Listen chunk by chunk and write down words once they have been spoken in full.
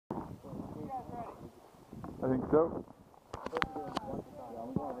I think so.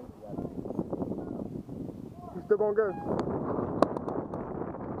 He's still gonna go.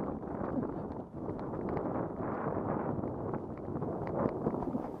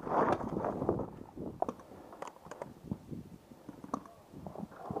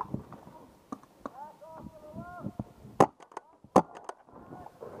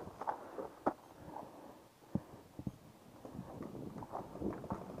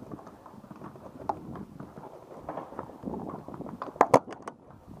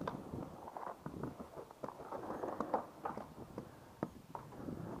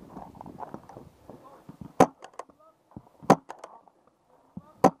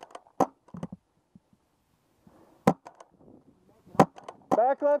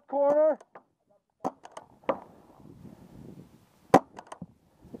 Back left corner.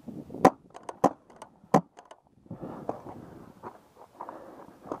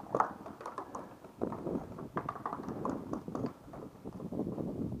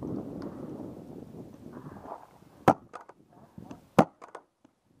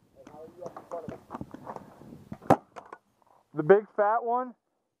 The big fat one,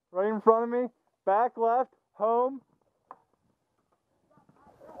 right in front of me. Back left, home.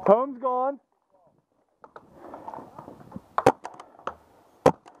 Home's gone.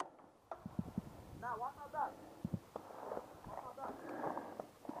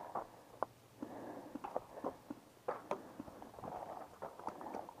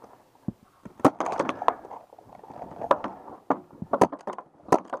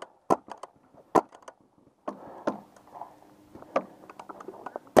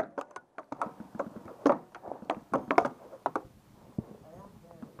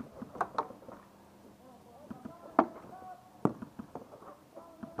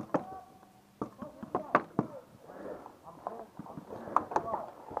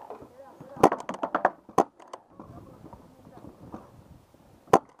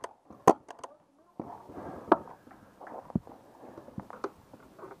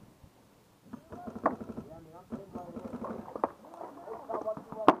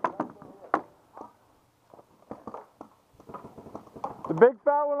 The big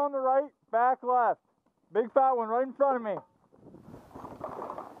fat one on the right, back left. Big fat one right in front of me.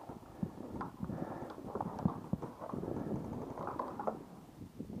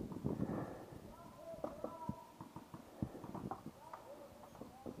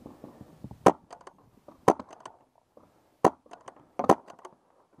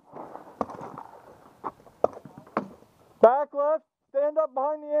 Back left, stand up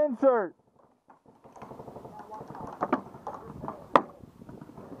behind the insert.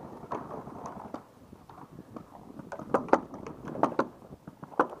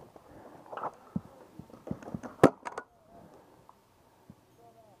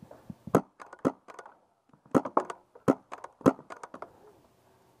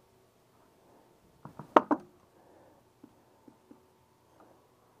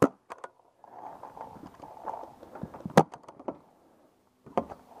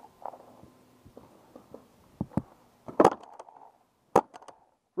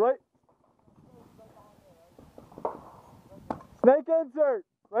 Right. Snake insert,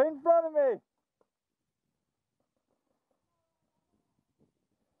 right in front of me.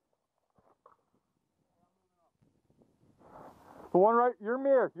 The one right, your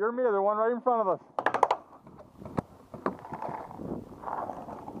mirror, the one right in front of us.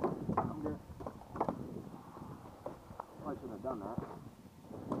 I should have done that.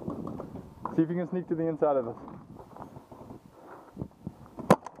 See if you can sneak to the inside of us.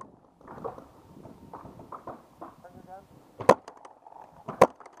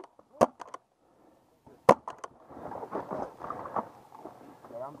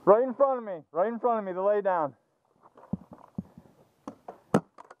 Right in front of me, the lay down.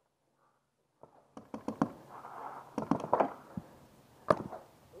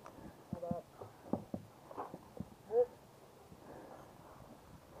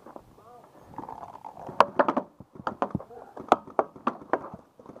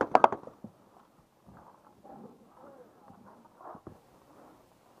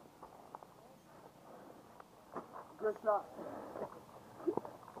 Good shot.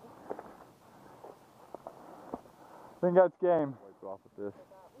 I think that's game. Wipe off with this.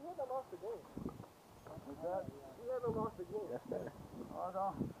 We haven't lost the game. What's that? We haven't lost the game. That's better. Oh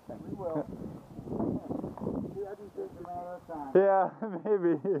no, we will. I just think it's a matter of time. Yeah,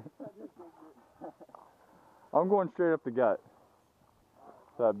 maybe. I'm going straight up the gut.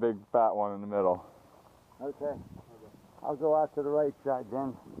 That big fat one in the middle. Okay. I'll go out to the right side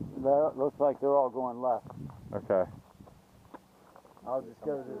then. There, looks like they're all going left. Okay. I'll just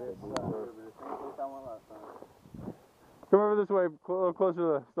go to this. The same place I went last time. Come over this way, a little closer to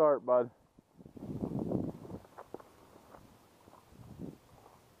the start, bud.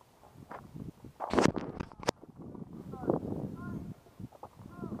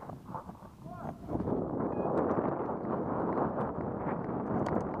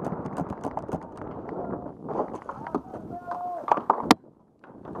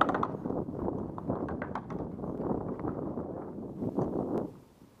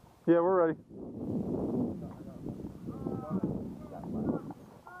 Yeah, we're ready.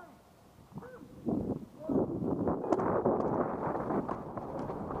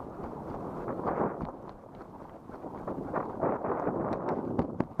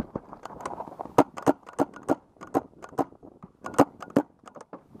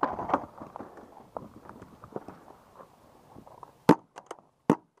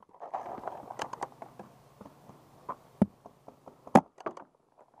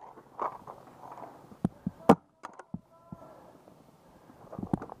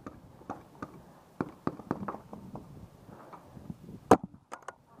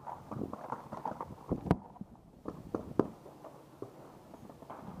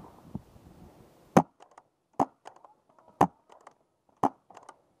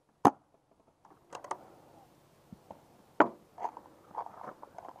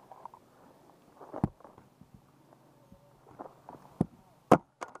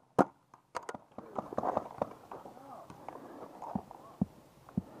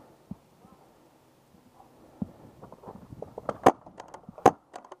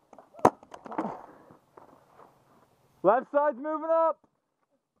 Left side's moving up.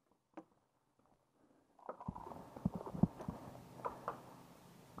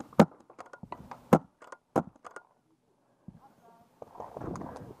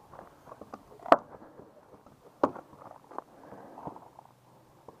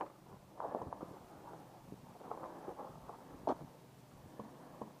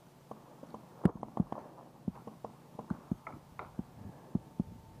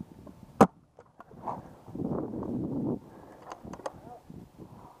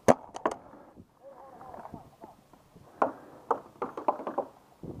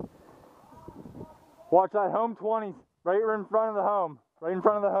 Watch that home 20s, right in front of the home. Right in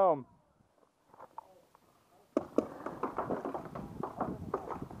front of the home.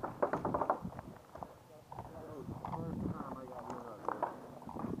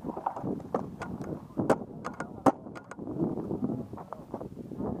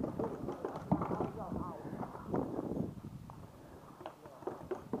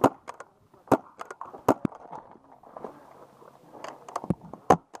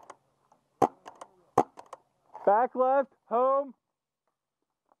 Back left, home.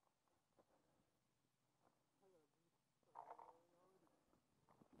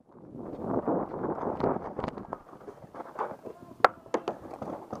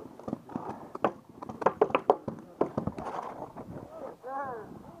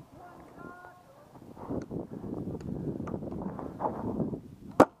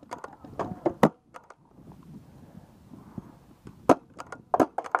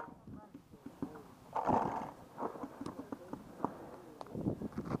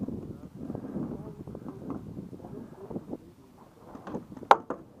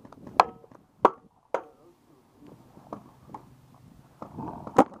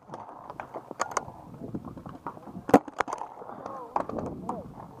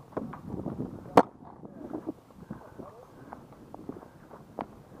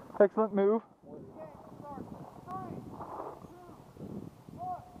 Excellent move.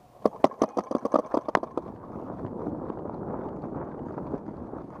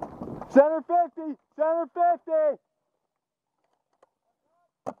 Center 50, center 50.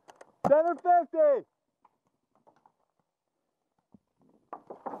 Center 50.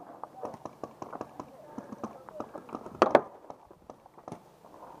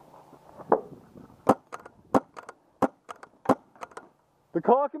 The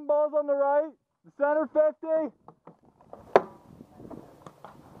caulking ball's on the right, the center 50.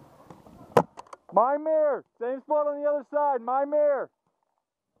 My mirror, same spot on the other side, my mirror.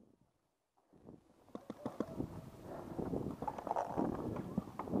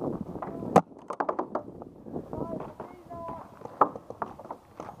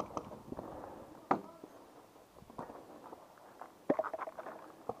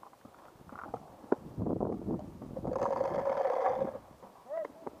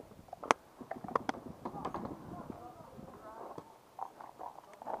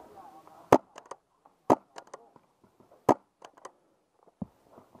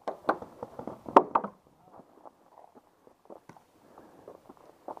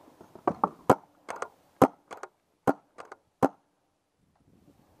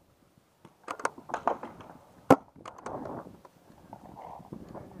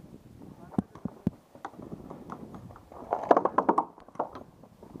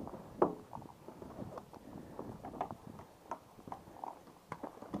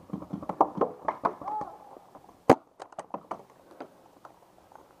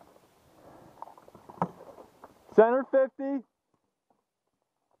 Center 50.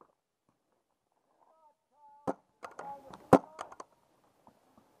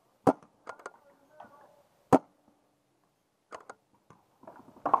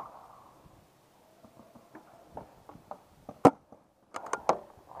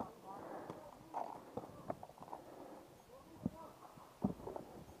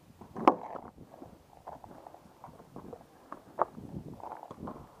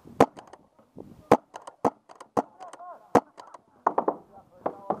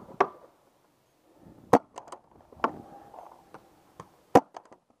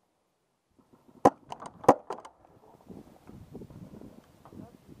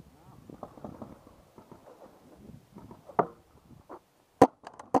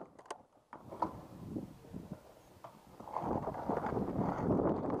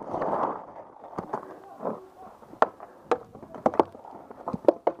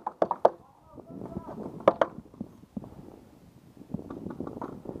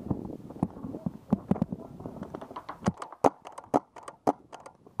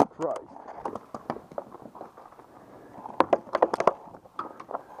 Christ.